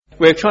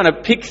we're trying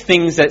to pick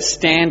things that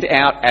stand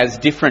out as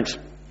different,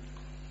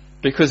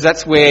 because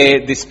that's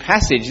where this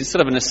passage is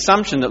sort of an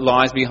assumption that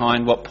lies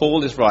behind what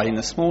Paul is writing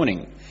this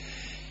morning.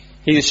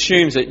 He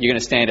assumes that you're going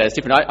to stand out as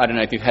different. I don't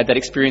know if you've had that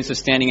experience of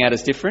standing out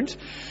as different.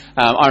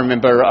 I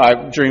remember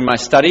during my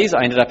studies,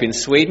 I ended up in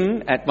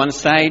Sweden at one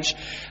stage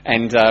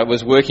and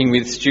was working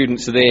with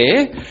students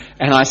there.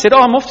 And I said,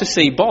 I'm off to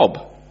see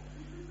Bob.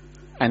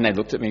 And they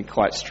looked at me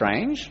quite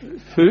strange.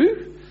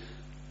 Who?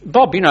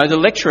 Bob, the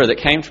lecturer that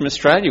came from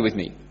Australia with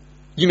me.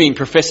 You mean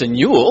Professor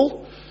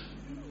Newell?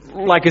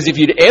 Like as if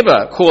you'd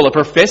ever call a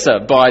professor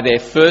by their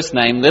first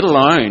name, let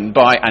alone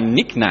by a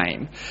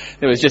nickname.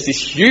 There was just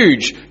this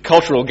huge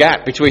cultural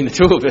gap between the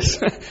two of us.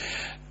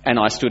 And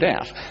I stood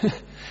out.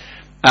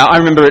 I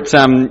remember at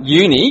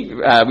uni,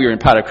 we were in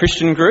part of a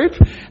Christian group,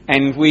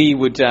 and we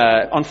would,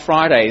 on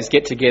Fridays,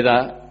 get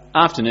together,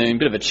 afternoon,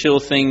 bit of a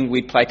chill thing,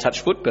 we'd play touch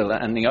football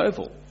in the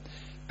Oval.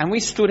 And we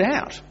stood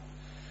out.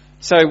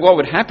 So what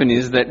would happen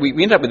is that we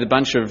ended up with a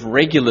bunch of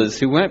regulars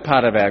who weren't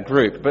part of our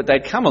group, but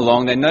they'd come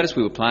along, they'd notice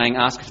we were playing,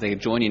 ask if they could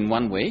join in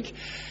one week,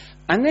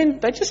 and then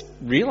they just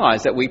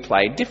realised that we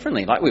played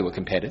differently, like we were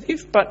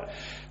competitive, but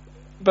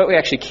we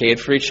actually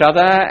cared for each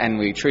other and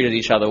we treated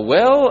each other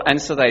well,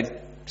 and so they'd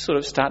sort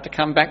of start to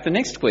come back the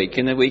next week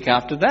and the week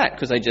after that,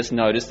 because they just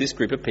noticed this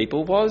group of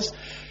people was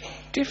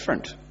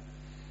different.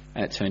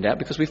 And it turned out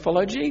because we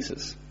followed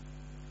Jesus.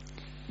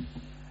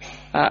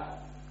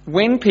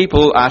 When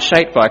people are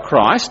shaped by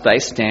Christ, they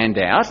stand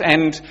out,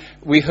 and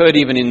we heard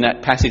even in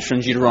that passage from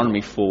Deuteronomy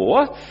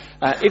 4,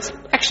 it's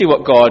actually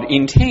what God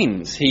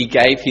intends. He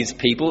gave his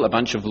people a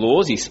bunch of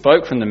laws. He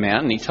spoke from the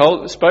mountain.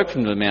 Spoke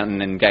from the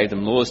mountain and gave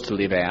them laws to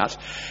live out.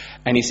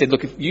 And he said,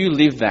 look, if you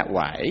live that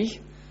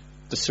way,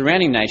 the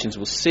surrounding nations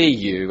will see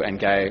you and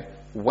go,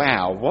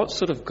 wow, what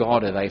sort of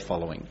God are they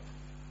following?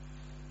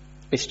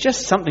 It's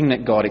just something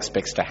that God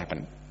expects to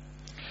happen.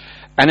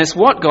 And it's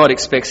what God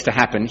expects to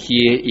happen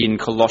here in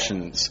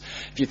Colossians.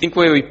 If you think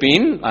where we've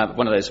been,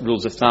 one of those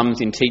rules of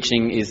thumbs in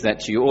teaching is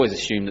that you always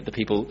assume that the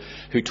people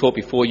who taught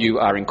before you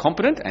are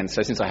incompetent. And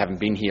so since I haven't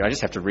been here, I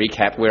just have to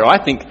recap where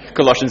I think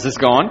Colossians has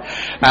gone.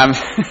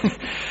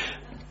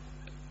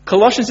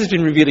 Colossians has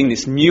been revealing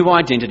this new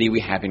identity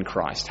we have in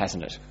Christ,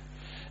 hasn't it?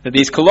 That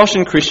these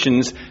Colossian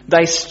Christians,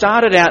 they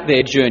started out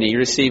their journey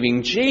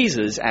receiving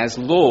Jesus as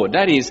Lord.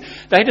 That is,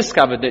 they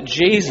discovered that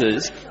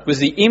Jesus was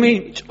the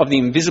image of the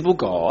invisible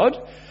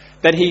God,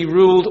 that he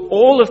ruled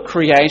all of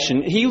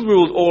creation, he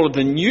ruled all of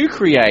the new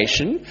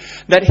creation,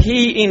 that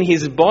he in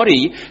his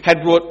body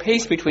had brought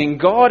peace between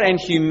God and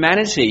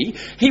humanity.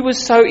 He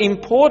was so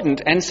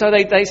important, and so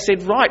they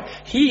said, right,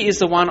 he is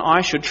the one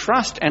I should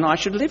trust and I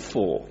should live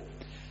for.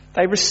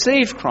 They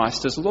received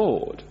Christ as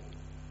Lord.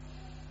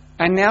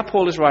 And now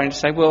Paul is writing to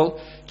say,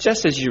 well,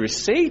 just as you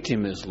received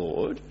him as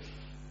Lord,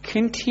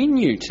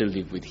 continue to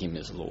live with him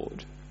as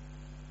Lord.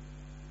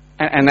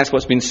 And that's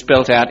what's been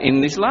spelt out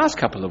in these last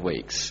couple of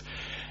weeks.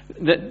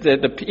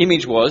 The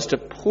image was to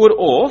put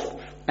off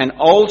an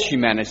old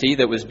humanity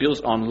that was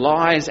built on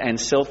lies and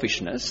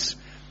selfishness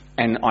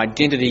and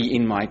identity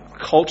in my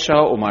culture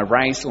or my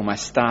race or my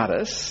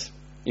status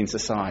in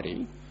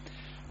society,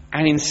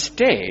 and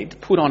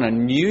instead put on a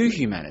new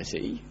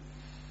humanity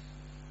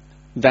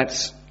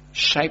that's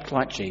shaped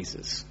like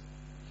Jesus.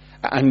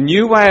 A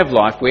new way of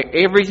life where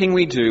everything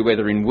we do,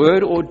 whether in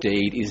word or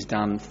deed, is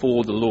done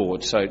for the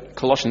Lord. So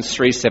Colossians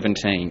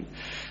 3:17,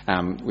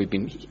 we've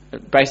been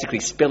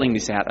basically spelling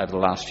this out over the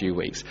last few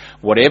weeks.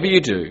 Whatever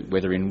you do,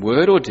 whether in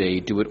word or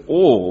deed, do it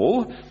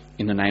all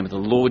in the name of the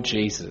Lord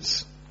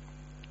Jesus,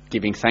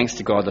 giving thanks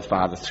to God the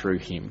Father through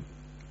him.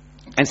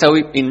 And so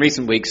in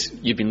recent weeks,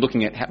 you've been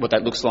looking at what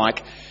that looks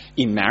like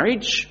in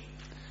marriage,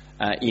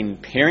 in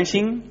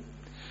parenting,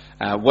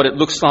 what it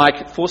looks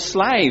like for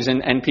slaves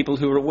and people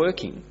who are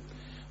working.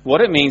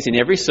 What it means in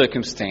every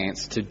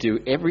circumstance to do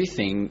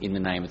everything in the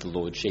name of the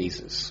Lord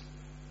Jesus.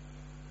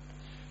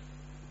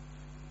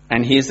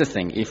 And here's the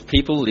thing, if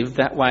people live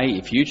that way,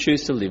 if you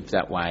choose to live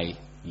that way,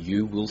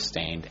 you will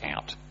stand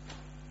out.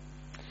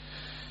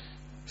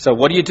 So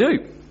what do you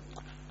do?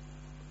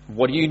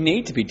 What do you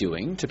need to be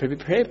doing to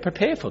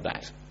prepare for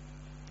that?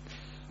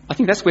 I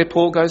think that's where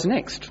Paul goes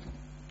next.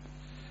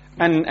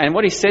 And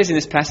what he says in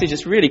this passage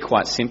is really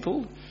quite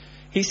simple.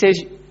 He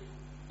says,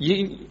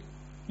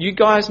 you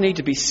guys need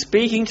to be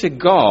speaking to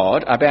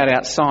God about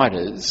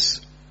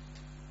outsiders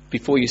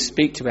before you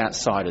speak to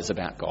outsiders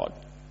about God.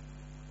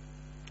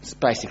 It's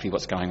basically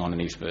what's going on in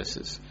these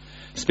verses.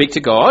 Speak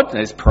to God,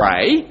 there's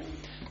pray.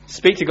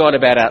 Speak to God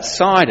about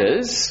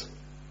outsiders,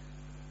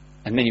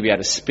 and then you'll be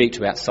able to speak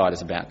to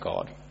outsiders about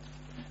God.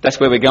 That's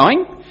where we're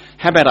going.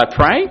 How about I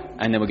pray,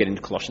 and then we'll get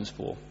into Colossians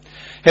 4.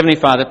 Heavenly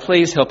Father,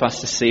 please help us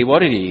to see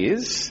what it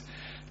is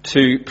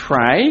to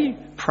pray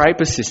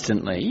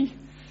persistently,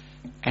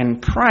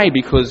 and pray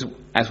because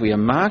as we are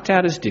marked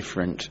out as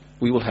different,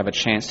 we will have a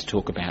chance to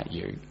talk about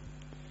you.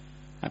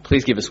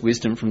 Please give us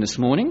wisdom from this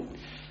morning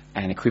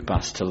and equip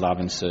us to love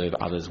and serve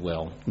others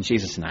well. In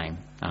Jesus' name,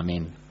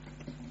 amen.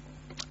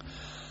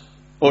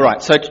 All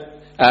right, so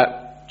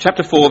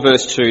Chapter 4,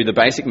 verse 2, the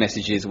basic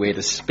message is we're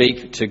to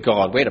speak to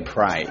God, we're to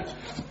pray.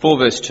 4,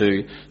 verse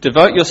 2,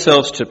 devote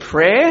yourselves to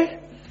prayer,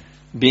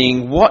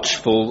 being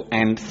watchful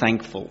and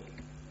thankful.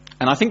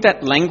 And I think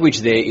that language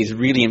there is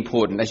really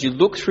important. As you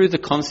look through the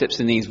concepts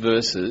in these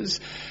verses,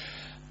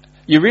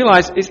 you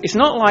realise it's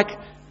not like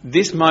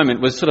this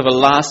moment was sort of a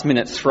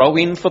last-minute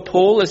throw-in for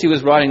Paul as he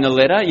was writing the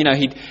letter. You know,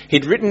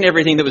 he'd written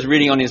everything that was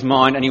really on his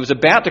mind, and he was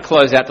about to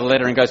close out the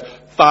letter and goes,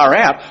 far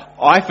out,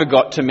 I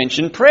forgot to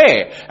mention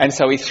prayer. And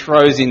so he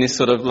throws in this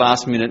sort of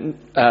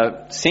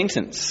last-minute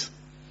sentence.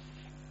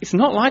 It's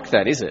not like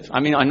that, is it?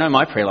 I mean, I know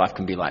my prayer life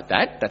can be like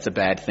that. That's a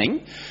bad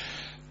thing.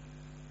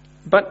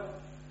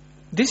 But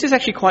this is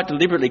actually quite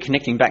deliberately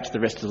connecting back to the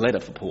rest of the letter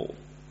for Paul.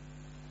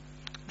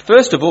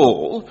 First of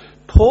all,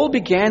 Paul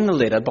began the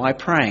letter by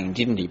praying,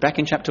 didn't he? Back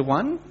in chapter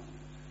 1,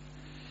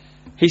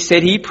 he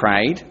said he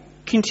prayed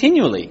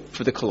continually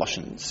for the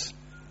Colossians.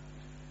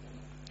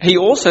 He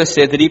also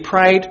said that he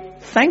prayed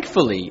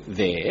thankfully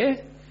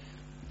there,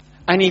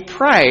 and he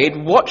prayed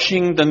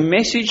watching the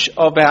message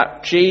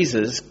about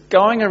Jesus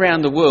going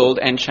around the world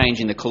and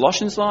changing the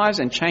Colossians' lives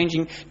and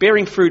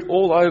bearing fruit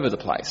all over the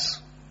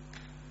place.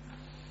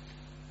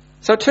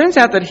 So it turns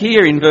out that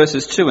here in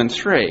verses 2 and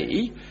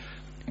 3,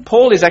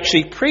 Paul is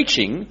actually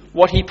preaching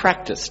what he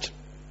practiced.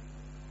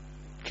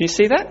 Can you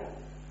see that?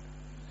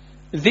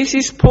 This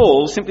is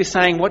Paul simply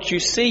saying what you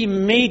see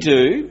me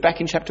do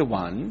back in chapter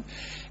 1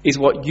 is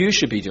what you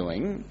should be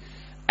doing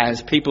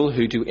as people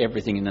who do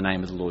everything in the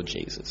name of the Lord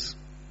Jesus.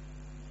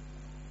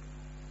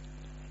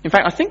 In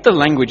fact, I think the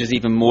language is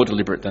even more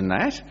deliberate than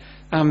that.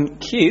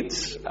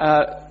 Kids,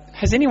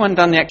 has anyone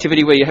done the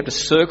activity where you have to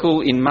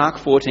circle in Mark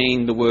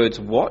 14 the words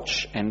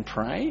watch and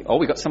pray? Oh,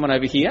 we got someone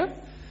over here.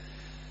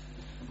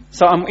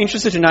 So I'm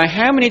interested to know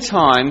how many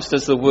times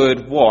does the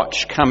word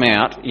watch come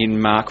out in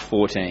Mark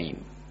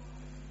 14?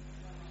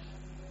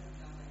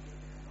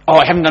 Oh,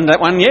 I haven't done that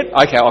one yet?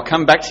 Okay, I'll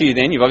come back to you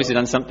then. You've obviously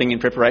done something in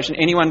preparation.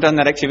 Anyone done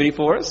that activity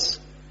for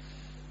us?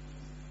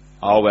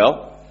 Oh,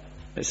 well,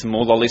 there's some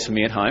more lollies for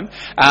me at home.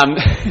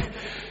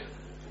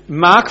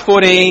 Mark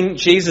 14,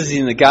 Jesus is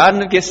in the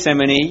Garden of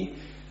Gethsemane.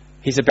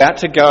 He's about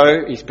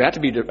to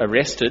be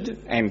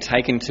arrested and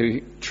taken to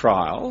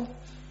trial.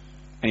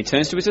 And he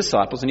turns to his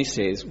disciples and he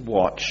says,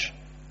 watch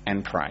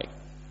and pray.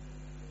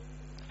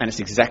 And it's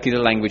exactly the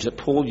language that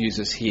Paul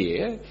uses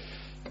here,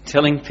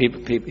 telling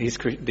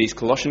these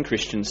Colossian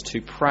Christians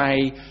to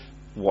pray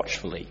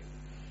watchfully.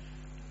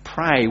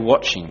 Pray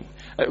watching.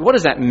 What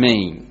does that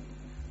mean?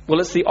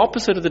 Well, it's the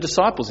opposite of the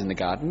disciples in the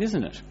garden,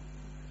 isn't it?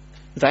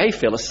 They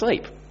fell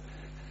asleep.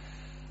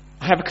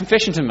 I have a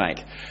confession to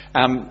make.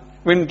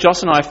 When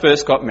Joss and I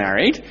first got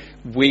married,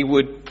 we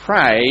would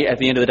pray at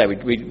the end of the day.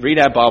 We'd read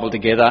our Bible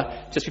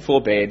together just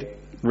before bed,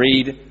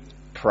 read,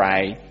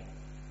 pray,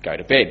 go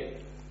to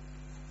bed.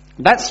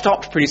 That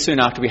stopped pretty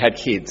soon after we had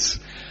kids.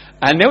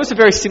 And there was a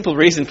very simple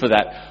reason for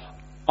that.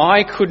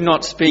 I could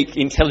not speak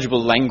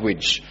intelligible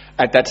language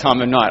at that time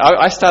of night.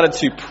 I started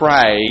to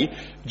pray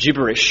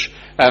gibberish.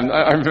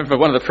 I remember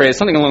one of the prayers,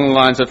 something along the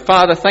lines of,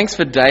 Father, thanks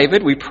for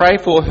David. We pray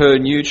for her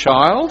new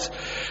child.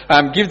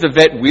 Give the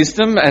vet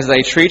wisdom as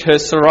they treat her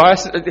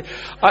psoriasis.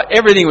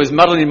 Everything was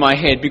muddled in my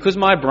head because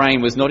my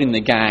brain was not in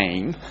the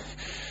game.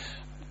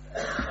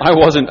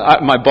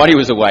 My body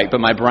was awake, but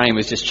my brain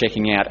was just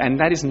checking out. And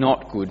that is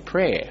not good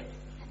prayer.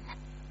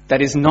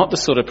 That is not the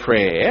sort of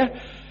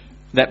prayer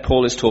that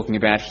Paul is talking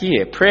about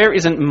here. Prayer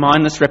isn't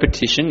mindless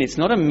repetition. It's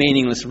not a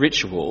meaningless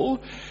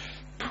ritual.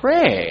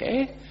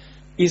 Prayer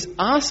is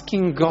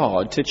asking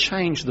God to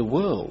change the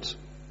world.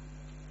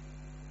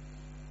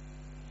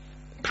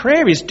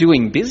 Prayer is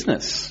doing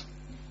business.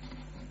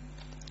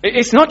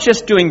 It's not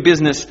just doing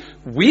business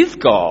with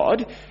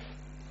God.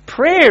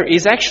 Prayer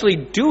is actually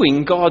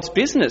doing God's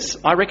business,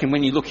 I reckon,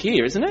 when you look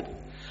here, isn't it?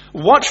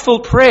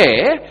 Watchful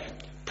prayer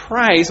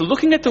prays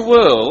looking at the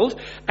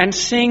world and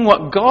seeing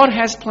what God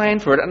has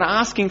planned for it and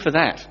asking for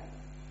that.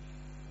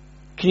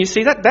 Can you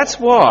see that? That's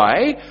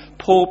why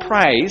Paul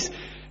prays.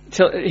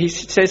 He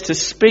says to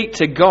speak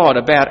to God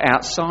about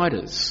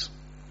outsiders.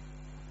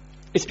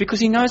 It's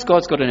because he knows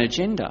God's got an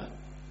agenda.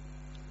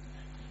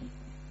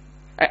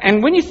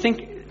 And when you think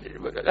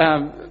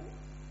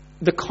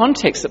the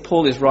context that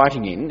Paul is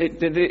writing in,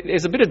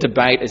 there's a bit of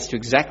debate as to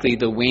exactly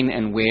the when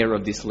and where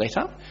of this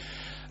letter.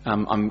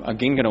 I'm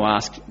again going to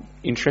ask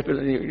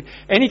intrepidly,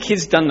 any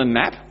kids done the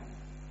map?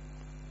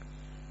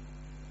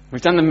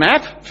 We've done the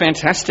map?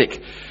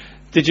 Fantastic.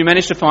 Did you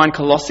manage to find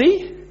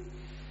Colossae?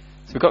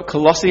 So we've got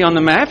Colossae on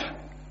the map.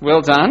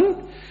 Well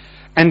done.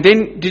 And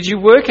then did you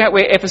work out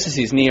where Ephesus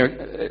is near?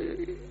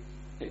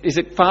 Is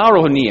it far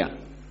or near?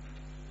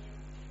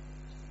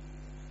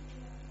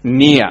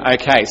 Near.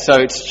 Okay,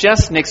 so it's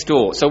just next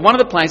door. So one of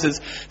the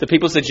places that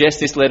people suggest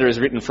this letter is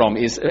written from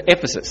is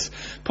Ephesus.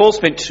 Paul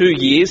spent 2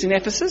 years in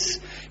Ephesus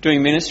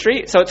doing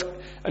ministry, so it's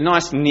a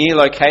nice near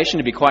location.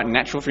 It'd be quite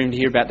natural for him to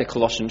hear about the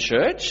Colossian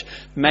church.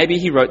 Maybe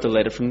he wrote the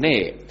letter from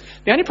there.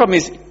 The only problem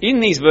is, in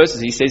these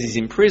verses he says he's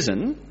in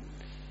prison,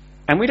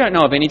 and we don't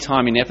know of any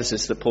time in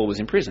Ephesus that Paul was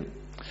in prison.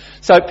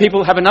 So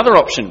people have another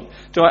option.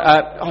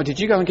 Did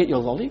you go and get your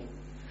lolly?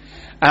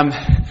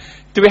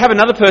 Do we have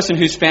another person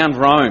who's found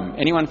Rome?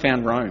 Anyone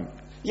found Rome?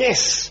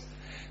 Yes.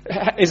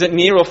 Is it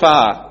near or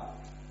far?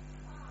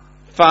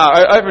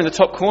 Far. Over in the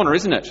top corner,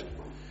 isn't it?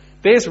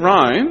 There's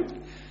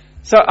Rome.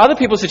 So other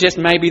people suggest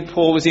maybe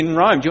Paul was in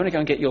Rome. Do you want to go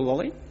and get your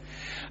lolly?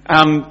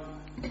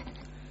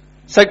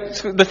 So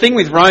the thing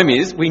with Rome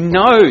is we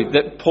know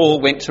that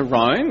Paul went to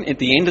Rome at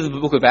the end of the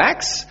book of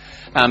Acts.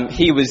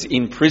 He was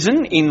in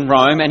prison in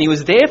Rome and he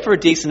was there for a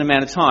decent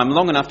amount of time,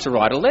 long enough to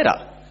write a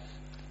letter.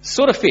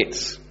 Sort of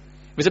fits.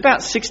 It was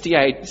about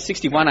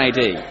 61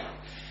 AD.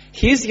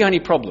 Here's the only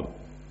problem.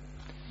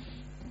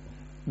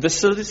 The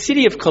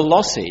city of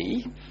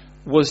Colossae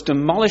was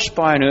demolished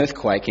by an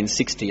earthquake in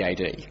 60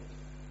 AD.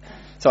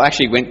 So I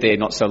actually went there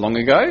not so long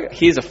ago.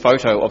 Here's a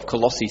photo of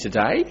Colossae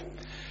today.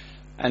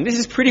 And this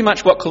is pretty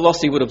much what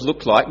Colossae would have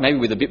looked like, maybe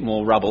with a bit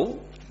more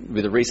rubble,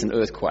 with a recent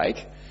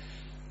earthquake,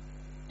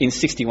 in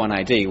 61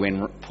 AD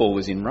when Paul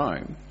was in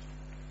Rome.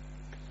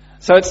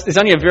 So there's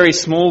only a very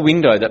small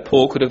window that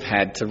Paul could have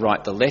had to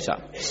write the letter.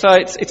 So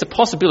it's a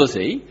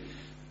possibility.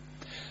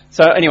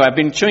 So anyway, I've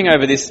been chewing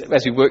over this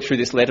as we work through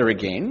this letter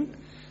again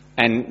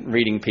and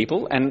reading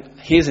people, and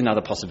here's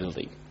another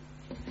possibility.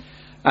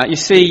 You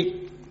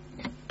see,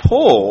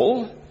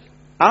 Paul,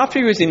 after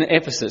he was in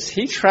Ephesus,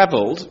 he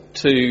travelled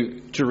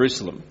to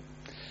Jerusalem.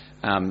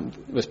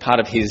 It was part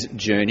of his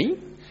journey.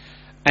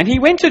 And he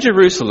went to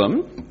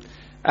Jerusalem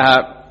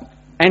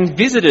and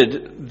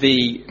visited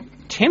the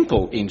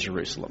temple in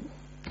Jerusalem.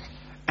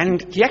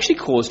 And he actually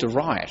caused a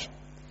riot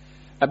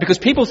because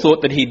people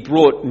thought that he'd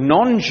brought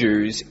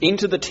non-Jews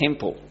into the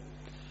temple.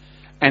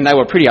 And they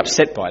were pretty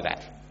upset by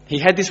that. He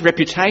had this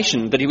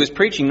reputation that he was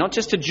preaching not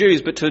just to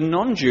Jews but to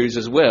non-Jews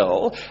as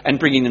well and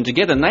bringing them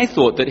together. And they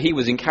thought that he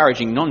was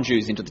encouraging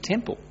non-Jews into the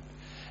temple.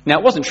 Now,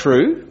 it wasn't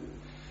true,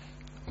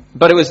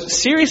 but it was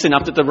serious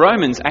enough that the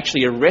Romans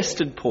actually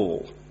arrested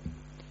Paul.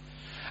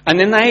 And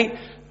then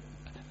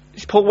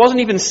Paul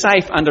wasn't even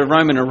safe under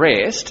Roman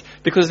arrest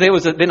because there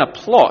was then a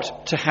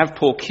plot to have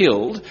Paul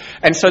killed.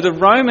 And so the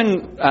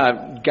Roman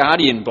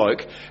guardian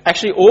bloke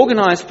actually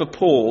organised for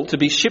Paul to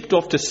be shipped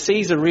off to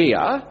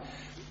Caesarea.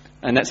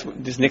 And that's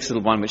this next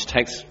little one, which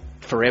takes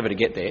forever to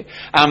get there.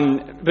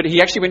 But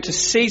he actually went to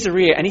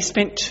Caesarea and he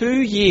spent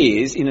 2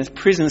 years in a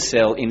prison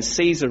cell in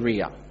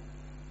Caesarea.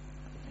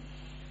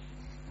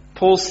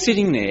 Paul's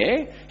sitting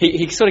there.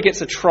 He sort of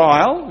gets a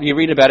trial. You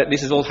read about it.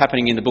 This is all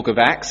happening in the book of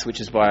Acts, which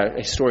is by a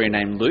historian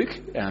named Luke.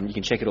 You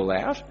can check it all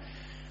out.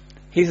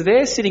 He's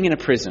there sitting in a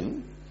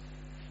prison.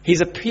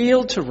 He's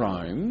appealed to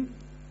Rome,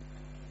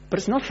 but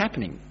it's not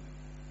happening.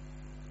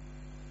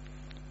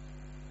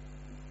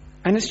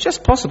 And it's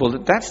just possible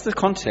that that's the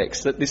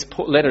context that this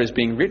letter is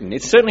being written.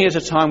 It's certainly at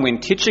a time when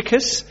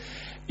Tychicus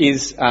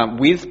is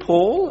with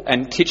Paul,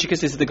 and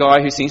Tychicus is the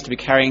guy who seems to be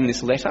carrying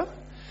this letter.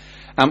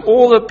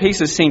 All the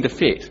pieces seem to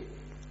fit.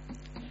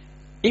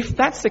 If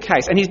that's the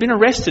case, and he's been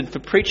arrested for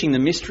preaching the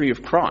mystery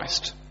of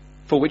Christ,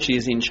 for which he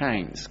is in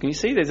chains. Can you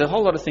see? There's a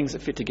whole lot of things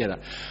that fit together.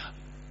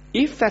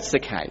 If that's the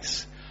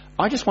case,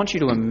 I just want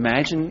you to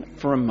imagine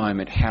for a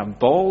moment how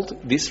bold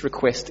this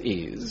request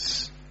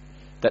is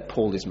that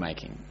Paul is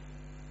making.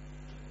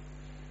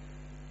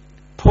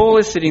 Paul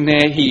is sitting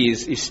there, he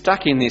is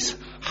stuck in this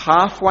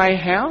halfway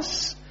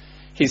house.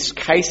 His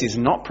case is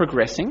not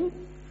progressing.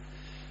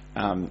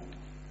 And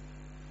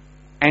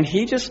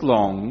he just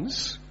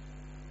longs,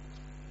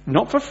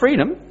 not for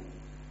freedom.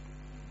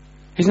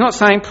 He's not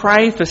saying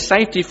pray for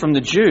safety from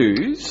the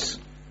Jews.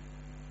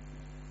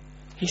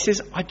 He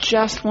says, I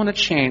just want a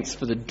chance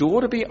for the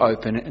door to be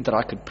open and that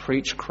I could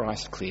preach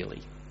Christ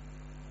clearly.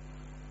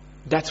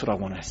 That's what I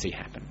want to see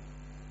happen.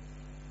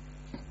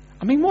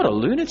 I mean, what a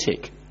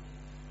lunatic.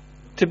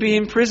 To be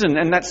in prison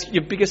and that's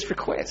your biggest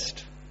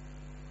request.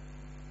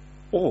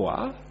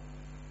 Or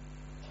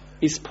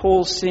is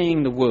Paul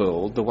seeing the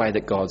world the way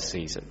that God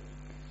sees it?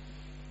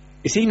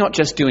 Is he not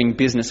just doing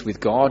business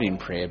with God in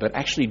prayer, but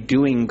actually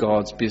doing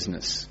God's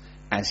business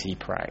as he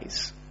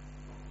prays?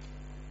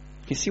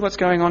 You see what's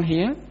going on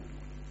here?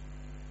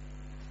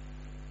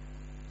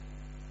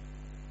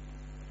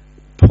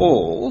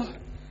 Paul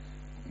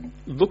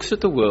looks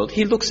at the world.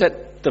 He looks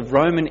at the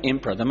Roman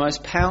emperor, the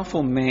most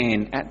powerful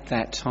man at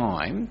that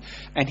time,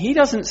 and he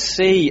doesn't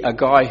see a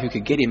guy who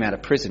could get him out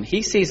of prison.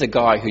 He sees a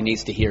guy who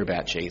needs to hear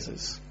about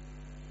Jesus.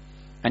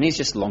 And he's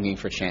just longing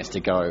for a chance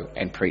to go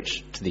and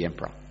preach to the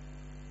emperor.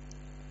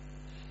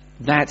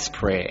 That's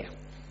prayer.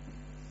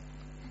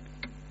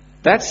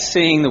 That's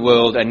seeing the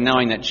world and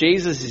knowing that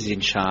Jesus is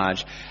in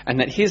charge and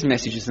that his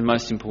message is the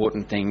most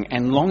important thing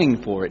and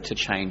longing for it to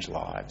change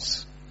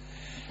lives.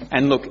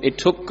 And look, it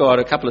took God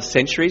a couple of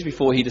centuries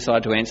before he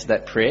decided to answer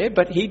that prayer,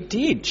 but he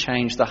did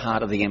change the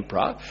heart of the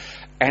emperor,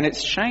 and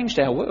it's changed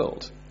our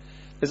world.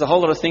 There's a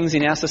whole lot of things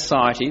in our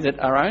society that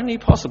are only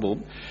possible.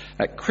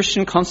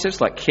 Christian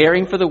concepts like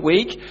caring for the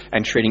weak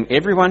and treating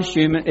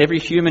every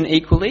human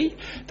equally,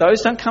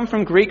 those don't come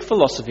from Greek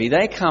philosophy.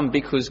 They come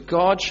because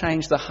God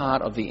changed the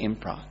heart of the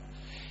emperor.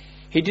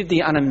 He did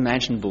the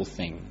unimaginable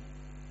thing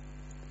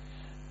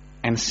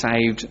and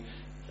saved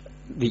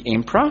the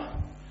emperor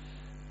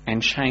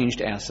and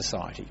changed our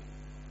society.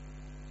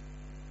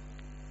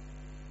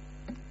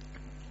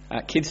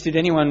 Kids, did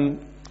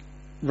anyone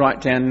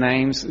write down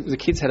names? The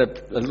kids had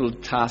a little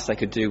task they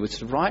could do, was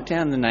to write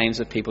down the names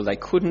of people they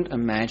couldn't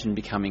imagine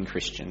becoming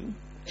Christian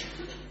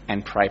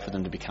and pray for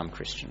them to become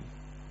Christian.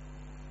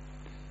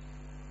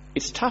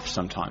 It's tough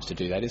sometimes to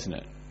do that, isn't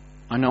it?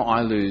 I know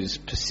I lose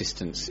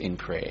persistence in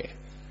prayer.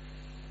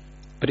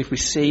 But if we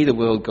see the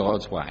world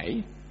God's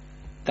way,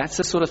 that's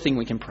the sort of thing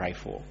we can pray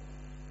for.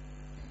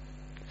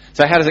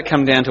 So how does it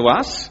come down to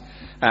us?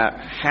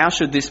 How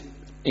should this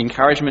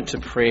encouragement to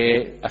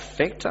prayer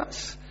affect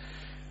us?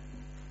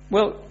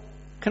 Well,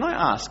 can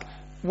I ask,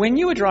 when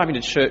you were driving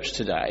to church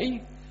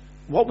today,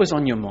 what was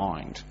on your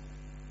mind?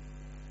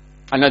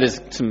 I know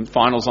there's some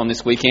finals on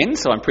this weekend,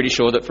 so I'm pretty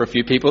sure that for a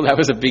few people that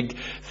was a big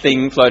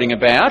thing floating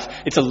about.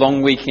 It's a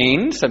long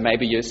weekend, so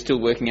maybe you're still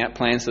working out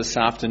plans this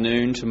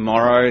afternoon,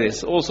 tomorrow.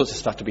 There's all sorts of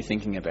stuff to be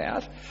thinking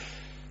about.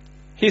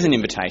 Here's an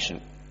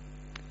invitation.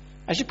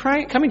 As you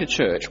pray, coming to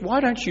church,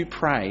 why don't you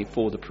pray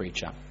for the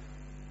preacher?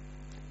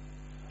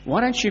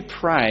 Why don't you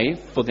pray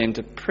for them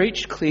to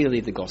preach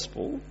clearly the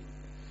gospel?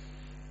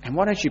 And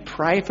why don't you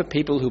pray for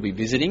people who'll be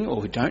visiting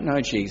or who don't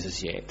know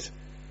Jesus yet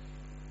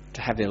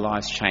to have their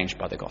lives changed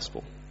by the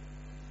gospel?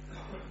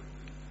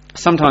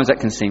 Sometimes that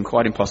can seem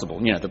quite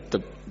impossible. You know,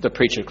 the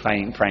preacher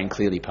praying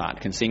clearly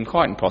part can seem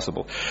quite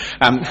impossible.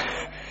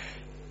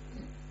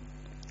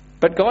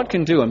 But God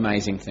can do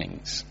amazing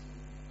things.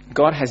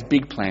 God has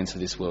big plans for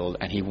this world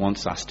and he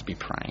wants us to be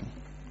praying.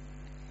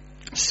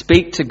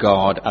 Speak to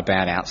God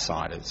about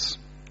outsiders.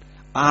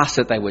 Ask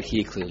that they would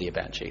hear clearly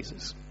about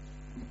Jesus.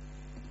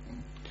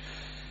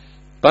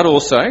 But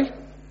also,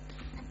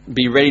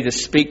 be ready to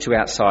speak to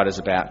outsiders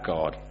about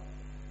God.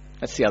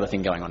 That's the other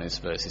thing going on in this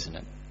verse, isn't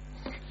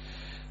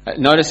it?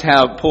 Notice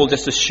how Paul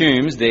just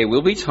assumes there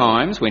will be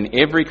times when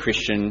every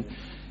Christian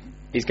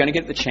is going to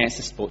get the chance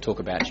to talk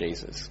about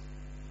Jesus.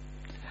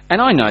 And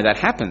I know that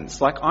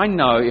happens. Like, I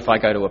know if I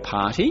go to a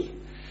party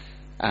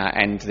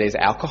and there's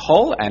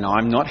alcohol and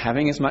I'm not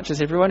having as much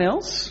as everyone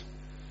else,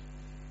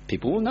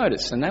 people will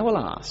notice and they will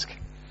ask.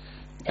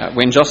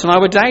 When Joss and I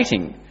were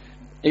dating,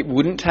 it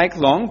wouldn't take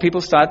long. People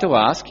started to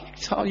ask,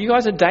 oh, you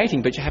guys are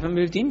dating but you haven't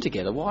moved in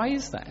together. Why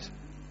is that?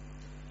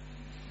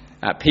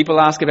 People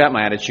ask about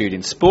my attitude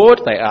in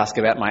sport. They ask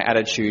about my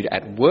attitude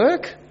at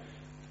work.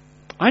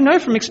 I know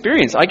from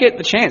experience, I get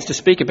the chance to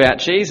speak about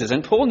Jesus.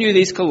 And Paul knew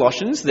these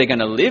Colossians, they're going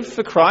to live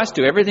for Christ,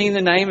 do everything in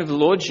the name of the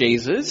Lord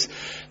Jesus.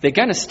 They're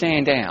going to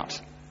stand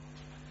out.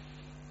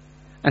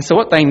 And so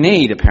what they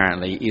need,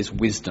 apparently, is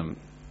wisdom.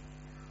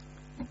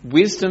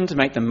 Wisdom to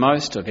make the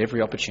most of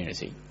every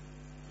opportunity.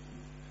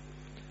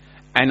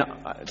 And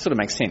it sort of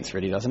makes sense,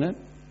 really, doesn't it?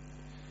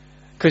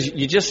 Because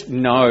you just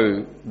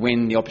know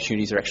when the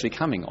opportunities are actually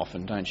coming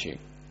often, don't you?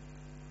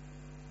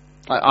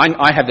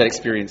 I have that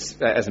experience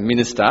as a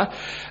minister.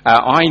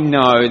 I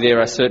know there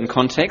are certain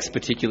contexts,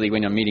 particularly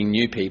when I'm meeting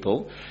new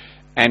people,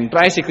 and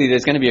basically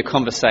there's going to be a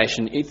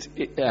conversation.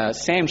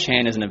 Sam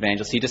Chan is an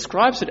evangelist. He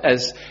describes it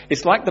as,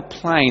 it's like the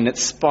plane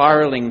that's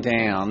spiralling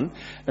down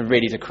and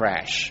ready to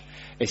crash.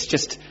 It's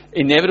just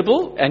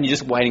inevitable and you're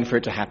just waiting for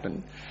it to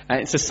happen.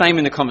 It's the same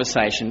in the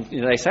conversation.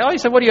 They say, oh,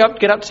 so what do you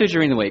get up to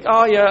during the week?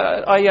 Oh,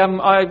 yeah,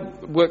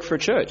 I work for a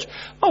church.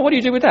 Oh, what do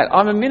you do with that?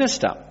 I'm a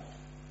minister.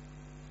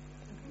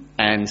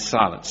 And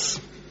silence.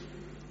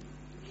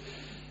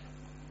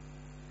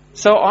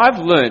 So I've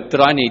learnt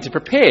that I need to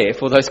prepare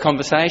for those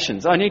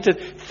conversations. I need to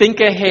think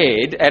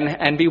ahead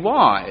and be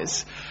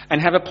wise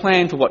and have a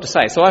plan for what to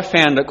say. So I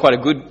found that quite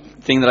a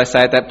good thing that I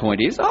say at that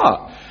point is,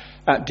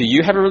 do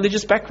you have a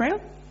religious background?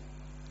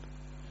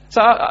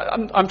 So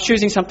I'm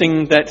choosing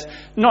something that's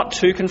not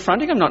too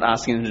confronting. I'm not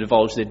asking them to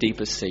divulge their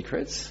deepest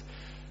secrets.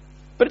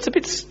 But it's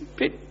a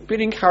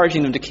bit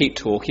encouraging them to keep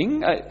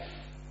talking.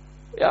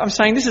 I'm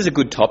saying this is a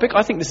good topic.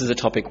 I think this is a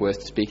topic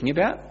worth speaking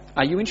about.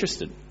 Are you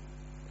interested?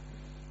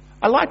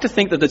 I like to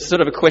think that it's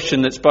sort of a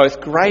question that's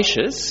both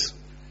gracious,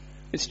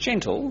 it's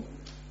gentle,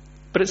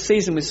 but it's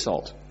seasoned with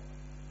salt.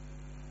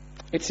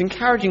 It's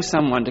encouraging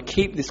someone to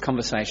keep this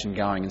conversation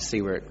going and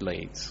see where it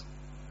leads.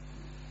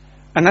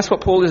 And that's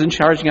what Paul is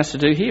encouraging us to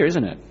do here,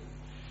 isn't it?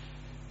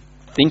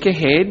 Think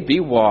ahead, be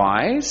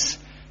wise,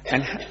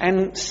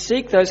 and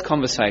seek those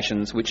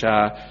conversations which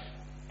are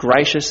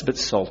gracious but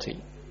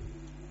salty.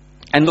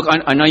 And look,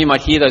 I know you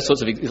might hear those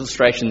sorts of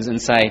illustrations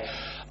and say,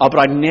 oh, but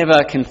I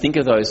never can think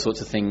of those sorts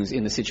of things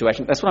in the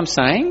situation. That's what I'm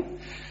saying.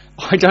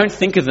 I don't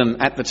think of them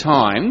at the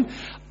time.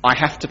 I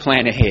have to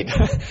plan ahead.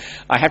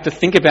 I have to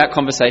think about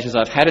conversations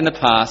I've had in the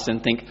past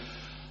and think,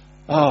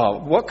 oh,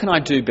 what can I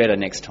do better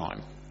next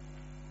time?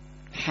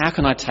 How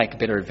can I take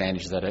better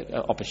advantage of that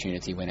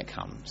opportunity when it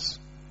comes?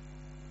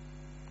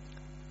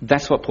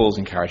 That's what Paul's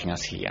encouraging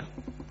us here.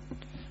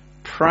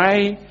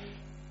 Pray,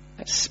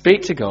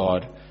 speak to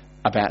God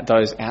about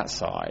those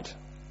outside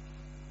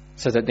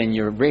so that then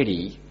you're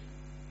ready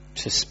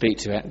to speak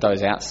to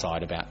those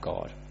outside about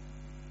God.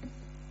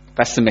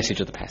 That's the message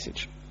of the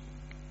passage.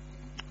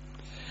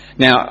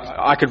 Now,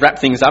 I could wrap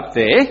things up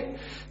there,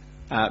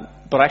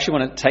 but I actually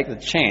want to take the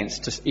chance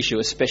to issue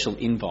a special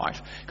invite,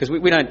 because we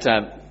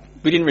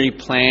didn't really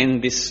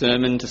plan this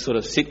sermon to sort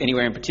of sit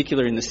anywhere in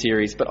particular in the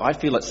series, but I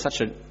feel it's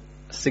such a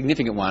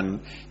significant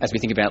one as we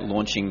think about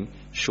launching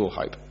Sure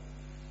Hope.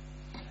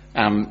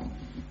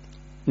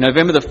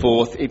 November the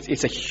 4th,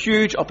 it's a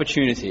huge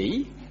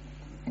opportunity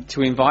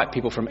to invite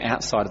people from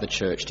outside of the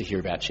church to hear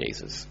about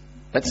Jesus.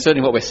 That's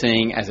certainly what we're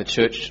seeing as a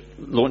church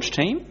launch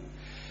team.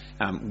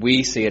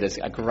 We see it as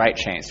a great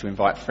chance to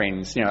invite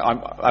friends. You know,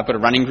 I've got a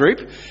running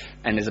group,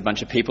 and there's a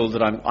bunch of people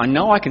that I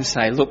know I can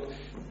say, look,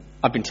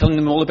 I've been telling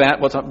them all about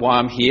why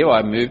I'm here, why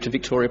I moved to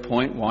Victoria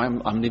Point, why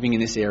I'm living in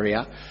this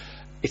area.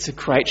 It's a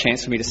great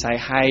chance for me to say,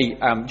 hey, do you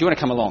want to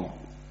come along?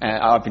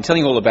 I've been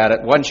telling you all about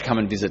it. Why don't you come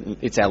and visit?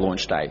 It's our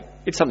launch day.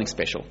 It's something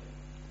special.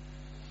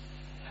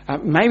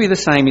 Maybe the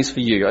same is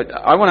for you.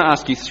 I want to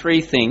ask you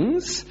 3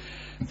 things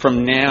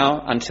from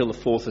now until the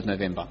 4th of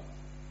November.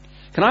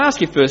 Can I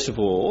ask you, first of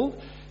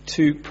all,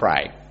 to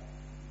pray?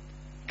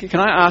 Can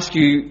I ask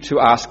you to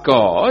ask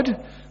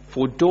God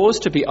for doors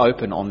to be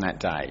open on that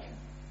day?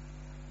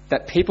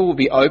 That people will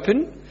be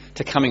open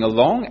to coming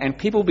along and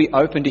people will be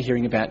open to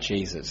hearing about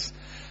Jesus.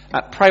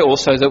 Pray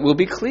also that we'll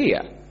be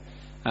clear.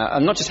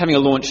 I'm not just having a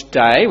launch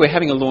day, we're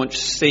having a launch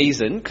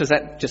season, because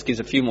that just gives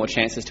a few more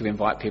chances to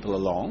invite people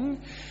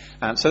along.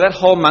 So that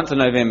whole month of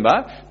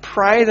November,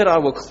 pray that I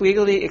will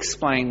clearly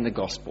explain the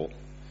gospel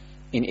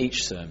in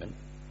each sermon.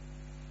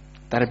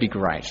 That'd be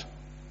great.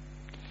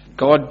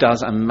 God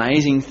does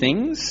amazing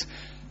things.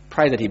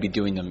 Pray that he'd be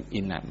doing them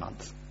in that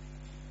month.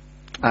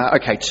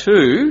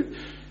 2,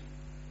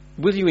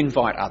 will you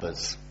invite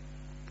others?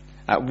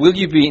 Will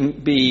you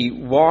be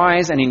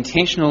wise and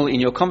intentional in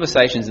your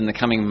conversations in the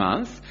coming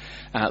month,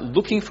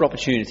 looking for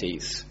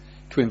opportunities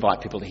to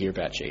invite people to hear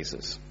about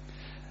Jesus?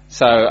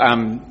 So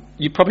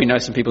you probably know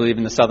some people who live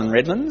in the Southern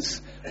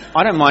Redlands.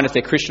 I don't mind if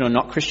they're Christian or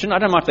not Christian. I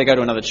don't mind if they go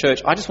to another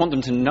church. I just want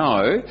them to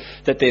know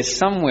that there's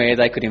somewhere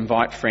they could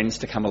invite friends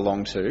to come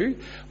along to,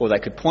 or they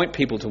could point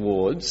people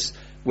towards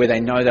where they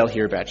know they'll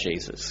hear about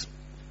Jesus.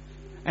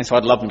 And so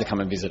I'd love them to come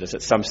and visit us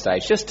at some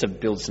stage, just to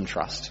build some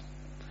trust.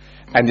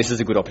 And this is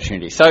a good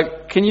opportunity.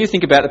 So can you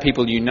think about the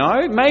people you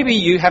know? Maybe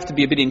you have to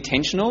be a bit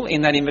intentional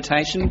in that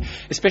invitation,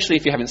 especially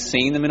if you haven't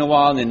seen them in a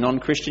while and they're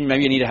non-Christian.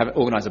 Maybe you need to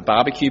organise a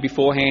barbecue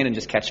beforehand and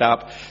just catch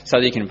up so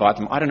that you can invite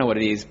them. I don't know what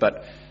it is,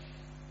 but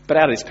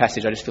out of this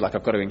passage, I just feel like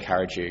I've got to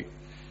encourage you.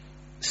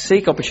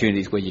 Seek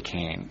opportunities where you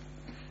can.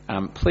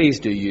 Please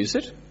do use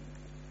it.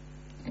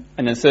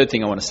 And the third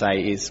thing I want to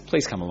say is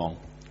please come along.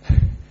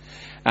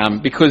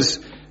 Because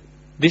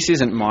this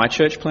isn't my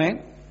church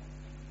plant.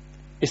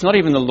 It's not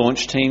even the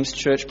launch team's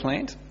church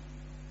plant.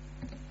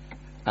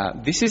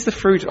 This is the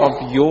fruit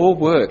of your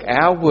work,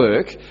 our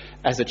work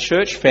as a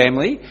church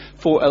family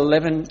for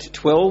 11 to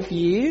 12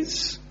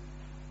 years.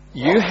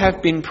 You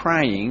have been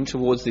praying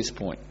towards this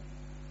point.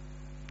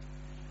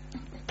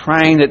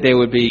 Praying that there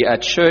would be a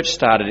church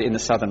started in the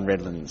Southern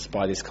Redlands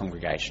by this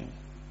congregation.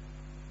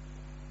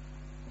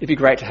 It'd be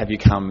great to have you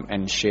come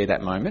and share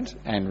that moment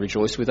and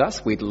rejoice with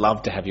us. We'd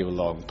love to have you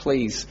along.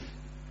 Please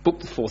book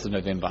the 4th of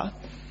November.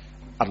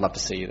 I'd love to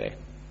see you there.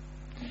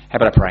 How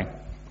about I pray?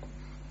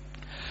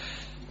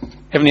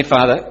 Heavenly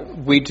Father,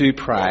 we do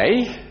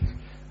pray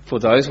for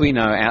those we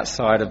know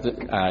outside of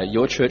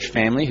your church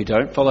family who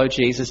don't follow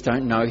Jesus,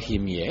 don't know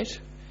him yet.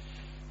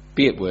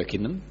 Be at work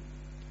in them.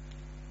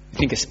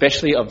 Think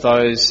especially of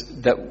those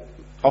that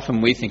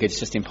often we think it's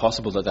just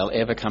impossible that they'll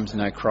ever come to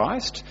know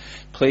Christ.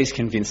 Please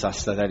convince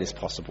us that that is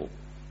possible.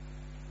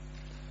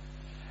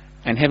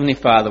 And Heavenly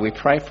Father, we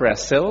pray for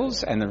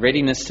ourselves and the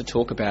readiness to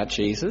talk about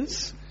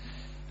Jesus.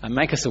 And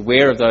make us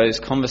aware of those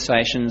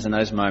conversations and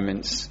those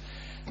moments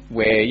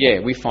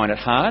where, we find it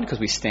hard because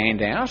we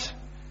stand out.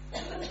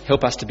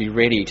 Help us to be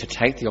ready to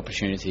take the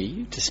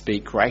opportunity to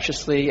speak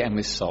graciously and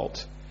with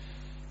salt,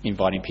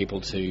 inviting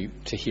people to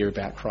hear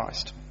about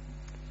Christ.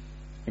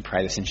 We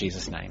pray this in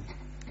Jesus' name.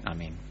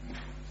 Amen.